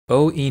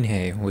Oh In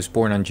Hye was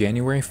born on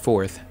January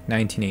 4th,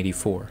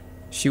 1984.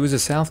 She was a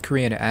South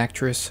Korean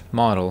actress,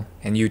 model,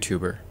 and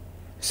YouTuber.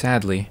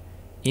 Sadly,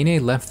 In Hye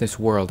left this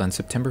world on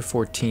September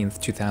 14th,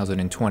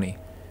 2020,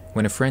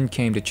 when a friend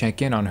came to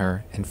check in on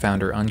her and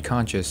found her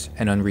unconscious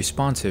and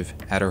unresponsive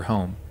at her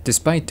home.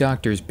 Despite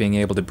doctors being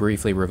able to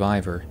briefly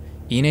revive her,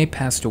 In Hye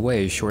passed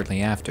away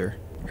shortly after.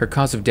 Her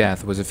cause of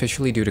death was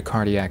officially due to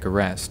cardiac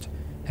arrest,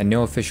 and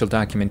no official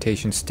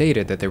documentation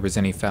stated that there was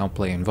any foul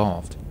play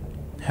involved.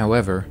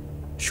 However,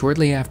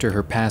 shortly after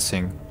her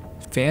passing,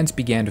 fans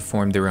began to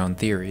form their own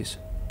theories,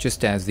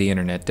 just as the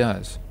internet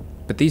does.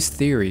 But these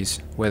theories,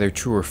 whether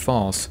true or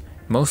false,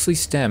 mostly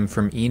stem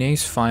from In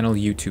Hye's final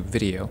YouTube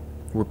video,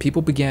 where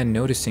people began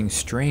noticing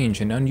strange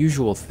and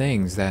unusual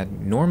things that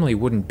normally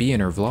wouldn't be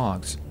in her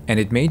vlogs. And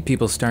it made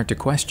people start to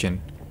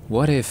question,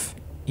 what if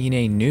In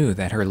Hye knew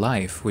that her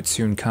life would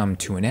soon come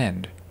to an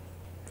end?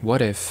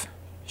 What if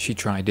she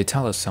tried to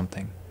tell us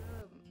something?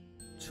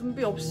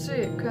 준비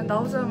없이 그냥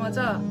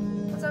나오자마자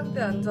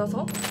화장대에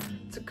앉아서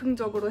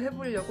즉흥적으로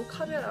해보려고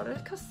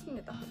카메라를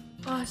켰습니다.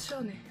 아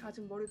시원해.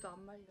 아직 머리도 안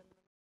말렸네.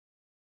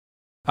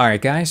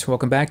 Alright guys,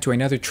 welcome back to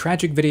another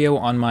tragic video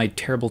on my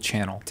terrible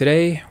channel.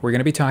 Today, we're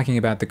going to be talking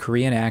about the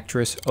Korean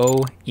actress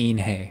Oh In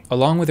Hye,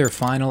 along with her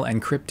final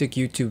and cryptic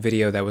YouTube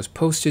video that was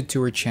posted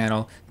to her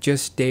channel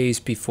just days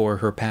before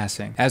her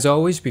passing. As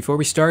always, before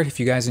we start, if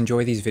you guys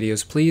enjoy these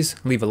videos, please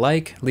leave a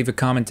like, leave a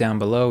comment down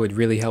below, it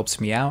really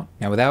helps me out.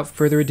 Now without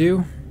further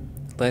ado,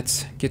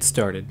 let's get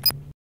started.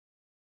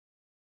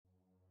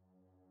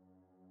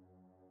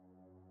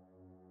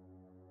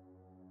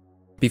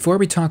 Before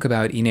we talk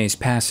about In Hye's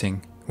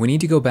passing, we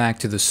need to go back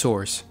to the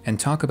source and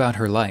talk about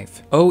her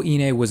life. Oh In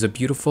Hye was a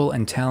beautiful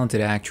and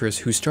talented actress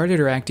who started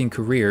her acting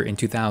career in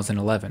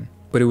 2011.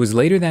 But it was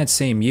later that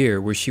same year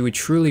where she would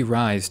truly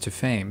rise to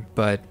fame,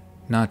 but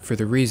not for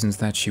the reasons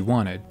that she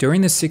wanted.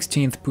 During the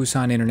 16th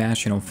Busan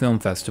International Film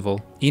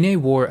Festival, In Hye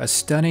wore a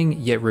stunning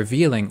yet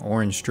revealing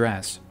orange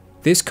dress.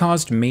 This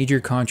caused major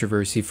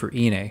controversy for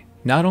In Hye,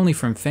 not only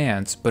from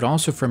fans, but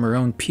also from her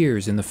own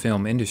peers in the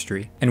film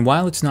industry. And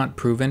while it's not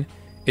proven,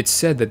 it's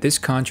said that this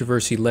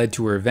controversy led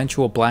to her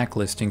eventual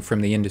blacklisting from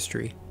the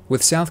industry.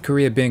 With South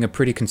Korea being a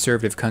pretty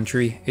conservative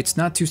country, it's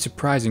not too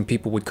surprising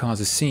people would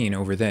cause a scene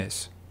over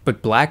this.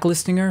 But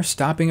blacklisting her,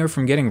 stopping her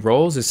from getting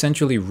roles,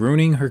 essentially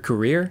ruining her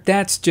career?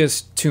 That's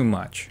just too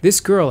much. This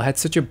girl had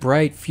such a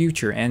bright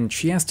future and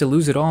she has to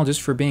lose it all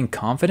just for being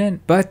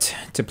confident? But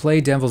to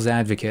play devil's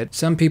advocate,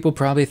 some people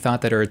probably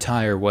thought that her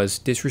attire was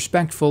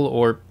disrespectful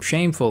or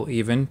shameful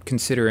even,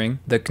 considering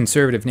the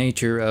conservative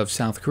nature of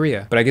South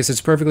Korea. But I guess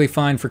it's perfectly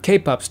fine for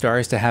K-pop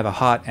stars to have a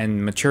hot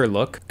and mature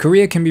look.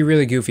 Korea can be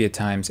really goofy at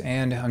times,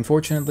 and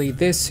unfortunately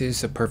this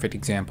is a perfect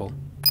example.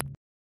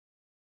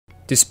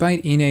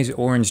 Despite In Hye's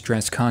orange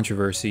dress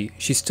controversy,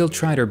 she still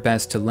tried her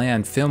best to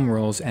land film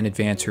roles and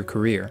advance her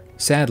career.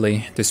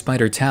 Sadly, despite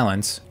her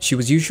talents, she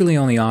was usually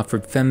only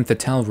offered femme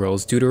fatale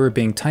roles due to her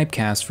being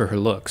typecast for her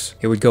looks.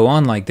 It would go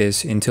on like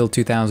this until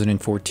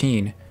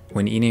 2014,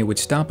 when In Hye would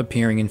stop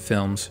appearing in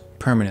films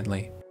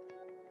permanently.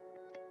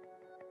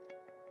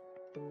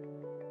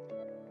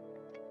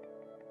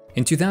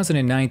 In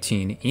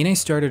 2019, In Hye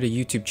started a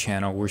YouTube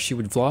channel where she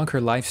would vlog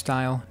her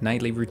lifestyle,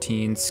 nightly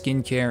routines,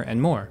 skincare,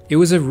 and more. It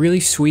was a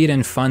really sweet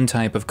and fun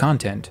type of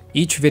content.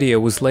 Each video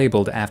was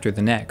labeled after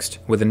the next,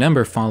 with a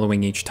number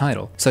following each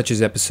title, such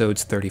as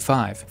episodes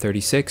 35,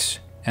 36,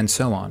 and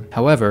so on.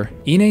 However,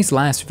 In Hye's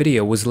last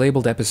video was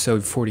labeled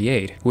episode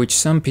 48, which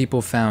some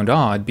people found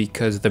odd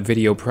because the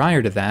video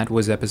prior to that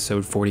was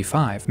episode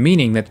 45,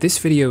 meaning that this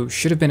video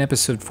should have been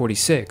episode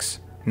 46,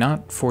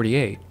 not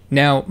 48.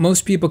 Now,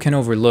 most people can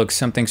overlook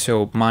something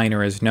so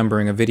minor as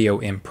numbering a video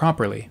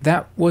improperly.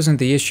 That wasn't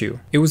the issue.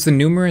 It was the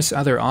numerous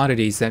other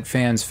oddities that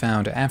fans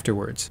found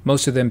afterwards,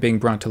 most of them being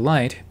brought to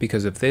light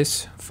because of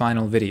this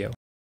final video.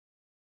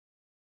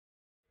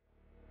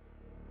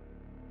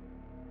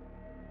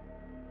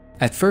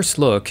 At first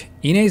look,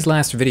 In Hye's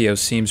last video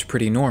seems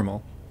pretty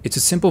normal. It's a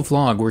simple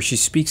vlog where she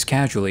speaks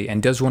casually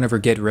and does one of her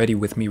get ready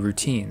with me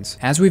routines.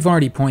 As we've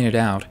already pointed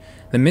out,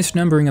 the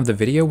misnumbering of the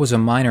video was a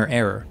minor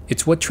error.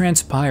 It's what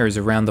transpires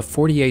around the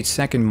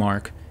 48-second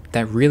mark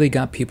that really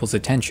got people's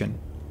attention.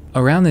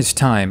 Around this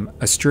time,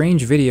 a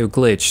strange video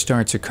glitch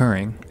starts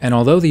occurring, and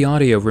although the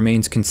audio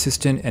remains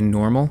consistent and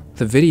normal,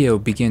 the video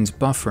begins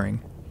buffering,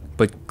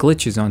 but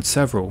glitches on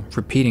several,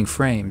 repeating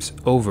frames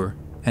over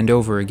and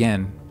over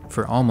again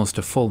for almost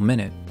a full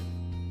minute.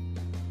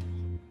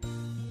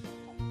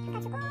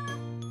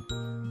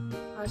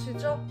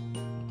 아시죠?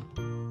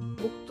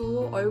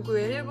 목도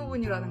얼굴의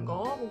일부분이라는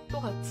거,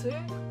 목도 같이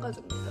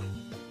깎아줍니다.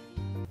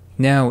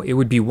 Now, it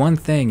would be one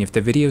thing if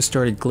the video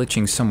started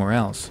glitching somewhere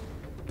else,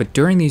 but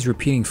during these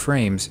repeating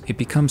frames, it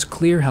becomes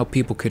clear how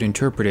people could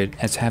interpret it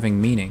as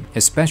having meaning,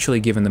 especially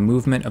given the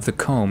movement of the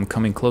comb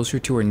coming closer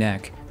to her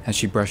neck as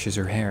she brushes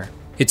her hair.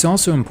 It's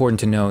also important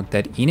to note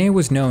that In Hye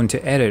was known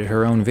to edit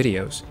her own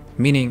videos,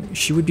 meaning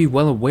she would be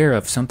well aware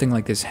of something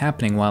like this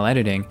happening while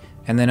editing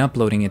and then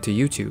uploading it to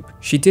YouTube.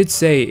 She did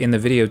say in the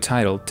video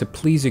title to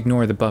please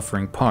ignore the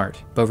buffering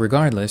part, but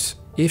regardless,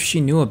 if she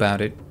knew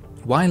about it,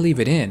 why leave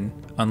it in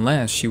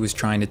unless she was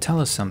trying to tell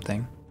us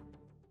something.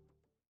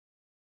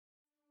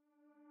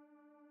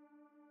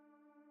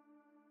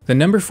 The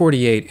number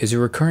 48 is a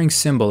recurring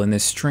symbol in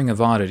this string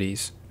of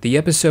oddities. The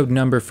episode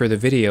number for the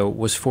video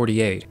was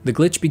 48. The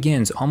glitch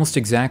begins almost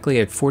exactly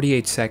at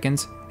 48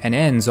 seconds and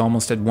ends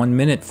almost at 1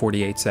 minute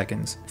 48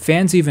 seconds.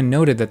 Fans even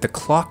noted that the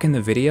clock in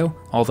the video,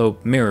 although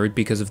mirrored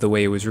because of the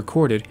way it was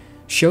recorded,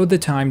 showed the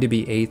time to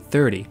be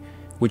 8:30,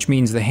 which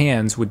means the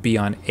hands would be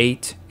on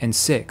 8 and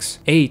 6.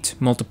 8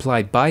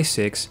 multiplied by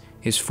 6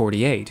 is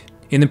 48.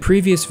 In the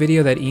previous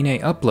video that Ine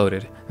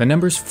uploaded, the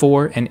numbers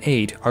 4 and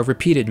 8 are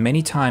repeated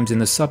many times in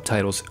the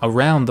subtitles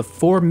around the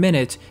 4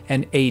 minute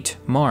and 8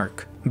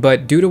 mark.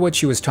 But due to what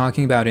she was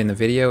talking about in the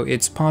video,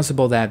 it's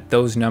possible that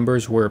those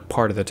numbers were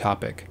part of the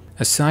topic.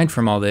 Aside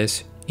from all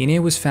this,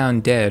 Ine was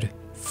found dead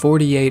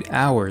 48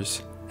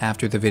 hours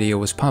after the video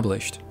was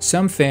published.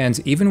 Some fans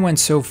even went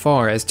so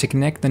far as to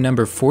connect the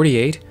number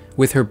 48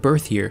 with her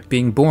birth year,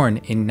 being born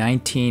in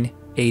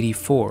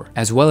 1984,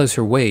 as well as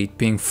her weight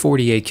being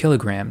 48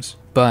 kilograms.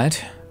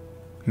 But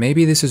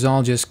maybe this is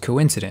all just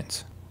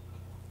coincidence.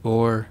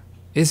 Or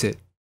is it?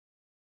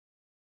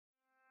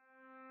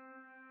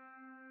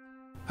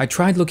 I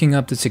tried looking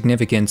up the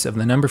significance of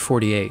the number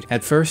 48.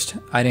 At first,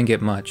 I didn't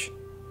get much.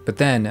 But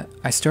then,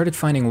 I started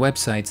finding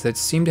websites that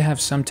seemed to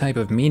have some type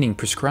of meaning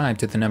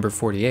prescribed to the number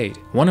 48.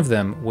 One of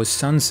them was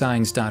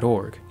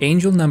sunsigns.org.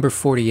 Angel number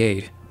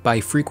 48, by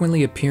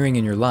frequently appearing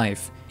in your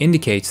life,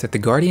 indicates that the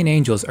guardian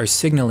angels are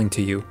signaling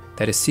to you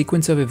that a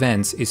sequence of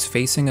events is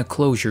facing a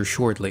closure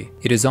shortly.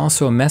 It is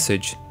also a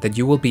message that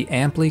you will be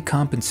amply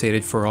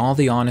compensated for all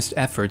the honest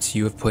efforts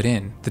you have put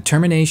in. The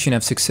termination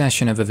of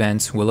succession of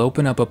events will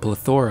open up a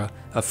plethora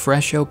of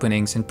fresh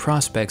openings and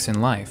prospects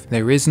in life.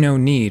 There is no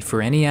need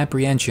for any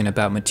apprehension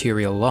about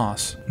material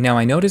loss. Now,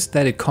 I noticed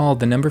that it called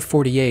the number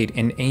 48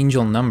 an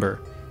angel number,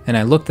 and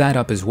I looked that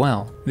up as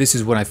well. This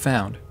is what I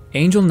found.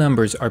 Angel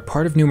numbers are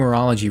part of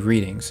numerology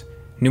readings.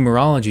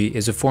 Numerology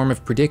is a form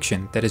of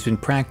prediction that has been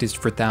practiced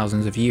for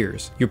thousands of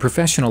years. Your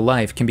professional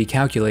life can be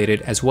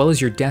calculated as well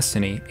as your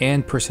destiny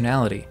and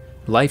personality.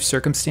 Life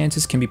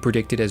circumstances can be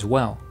predicted as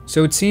well.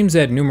 So it seems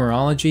that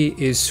numerology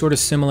is sort of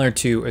similar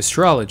to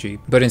astrology,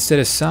 but instead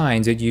of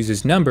signs, it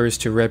uses numbers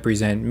to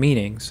represent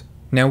meanings.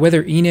 Now,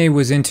 whether Ine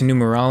was into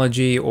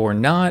numerology or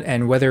not,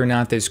 and whether or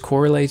not this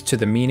correlates to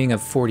the meaning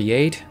of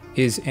 48,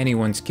 is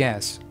anyone's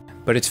guess.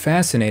 But it's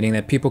fascinating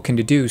that people can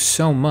deduce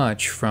so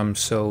much from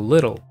so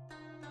little.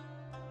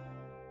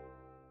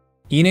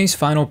 Ine's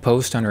final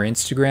post on her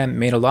Instagram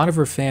made a lot of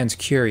her fans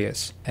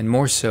curious, and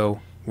more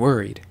so,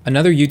 worried.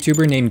 Another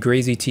YouTuber named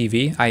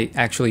TerryTV, I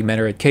actually met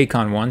her at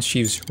KCON once,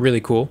 she's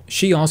really cool.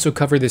 She also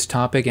covered this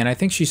topic, and I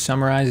think she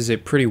summarizes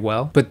it pretty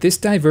well. But this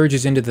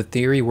diverges into the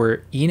theory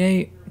where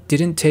Ine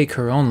didn't take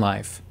her own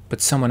life, but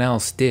someone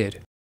else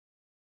did.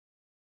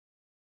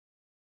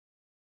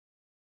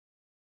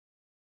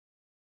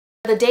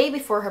 The day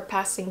before her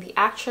passing, the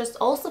actress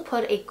also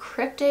put a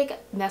cryptic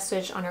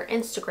message on her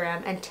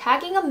Instagram and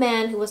tagging a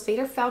man who was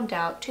later found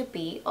out to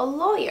be a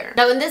lawyer.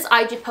 Now, in this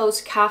IG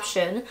post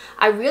caption,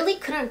 I really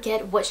couldn't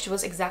get what she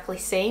was exactly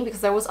saying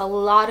because there was a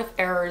lot of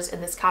errors in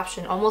this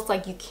caption, almost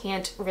like you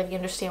can't really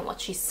understand what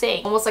she's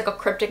saying. Almost like a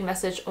cryptic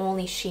message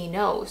only she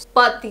knows.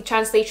 But the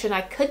translation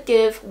I could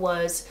give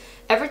was,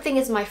 "Everything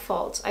is my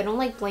fault. I don't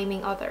like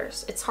blaming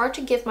others. It's hard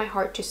to give my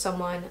heart to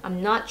someone.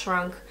 I'm not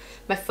drunk.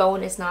 My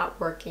phone is not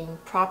working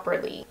properly."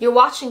 You're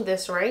watching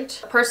this,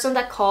 right? A person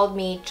that called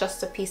me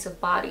just a piece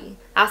of body,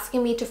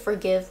 asking me to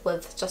forgive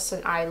with just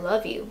an "I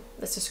love you."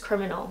 This is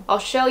criminal. I'll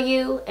show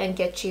you and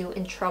get you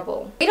in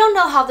trouble. We don't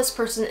know how this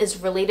person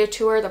is related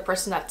to her, the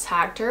person that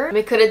tagged her. I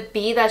mean, could it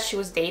be that she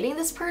was dating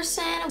this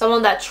person?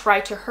 Someone that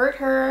tried to hurt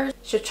her?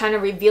 She was trying to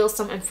reveal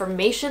some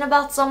information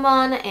about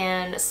someone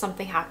and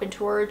something happened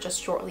to her just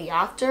shortly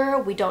after?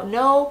 We don't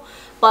know.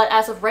 But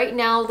as of right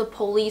now, the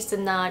police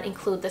did not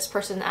include this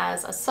person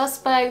as a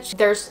suspect.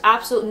 There's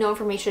absolutely no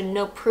information,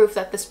 no proof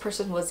that this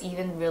person was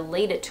even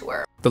related to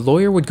her. The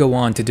lawyer would go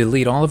on to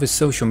delete all of his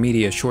social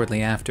media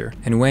shortly after,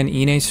 and when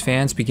Ine's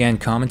fans began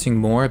commenting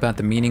more about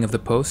the meaning of the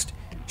post,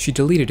 she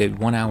deleted it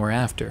 1 hour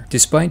after.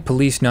 Despite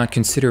police not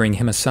considering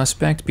him a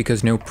suspect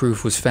because no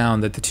proof was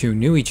found that the two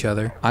knew each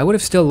other, I would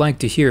have still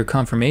liked to hear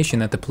confirmation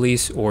that the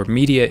police or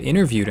media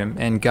interviewed him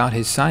and got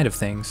his side of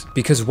things.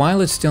 Because while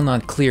it's still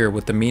not clear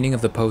what the meaning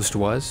of the post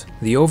was,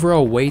 the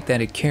overall weight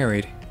that it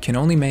carried can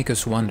only make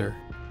us wonder.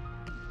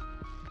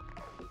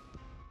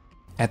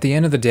 At the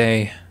end of the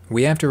day,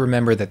 we have to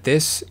remember that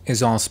this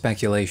is all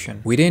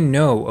speculation. We didn't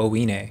know Oh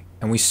Ine,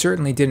 and we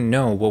certainly didn't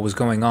know what was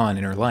going on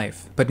in her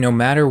life. But no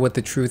matter what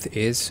the truth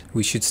is,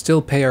 we should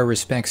still pay our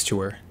respects to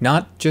her,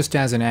 not just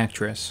as an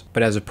actress,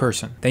 but as a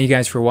person. Thank you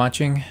guys for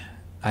watching.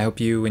 I hope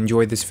you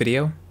enjoyed this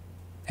video,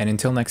 and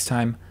until next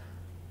time,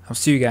 I'll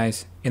see you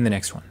guys in the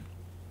next one.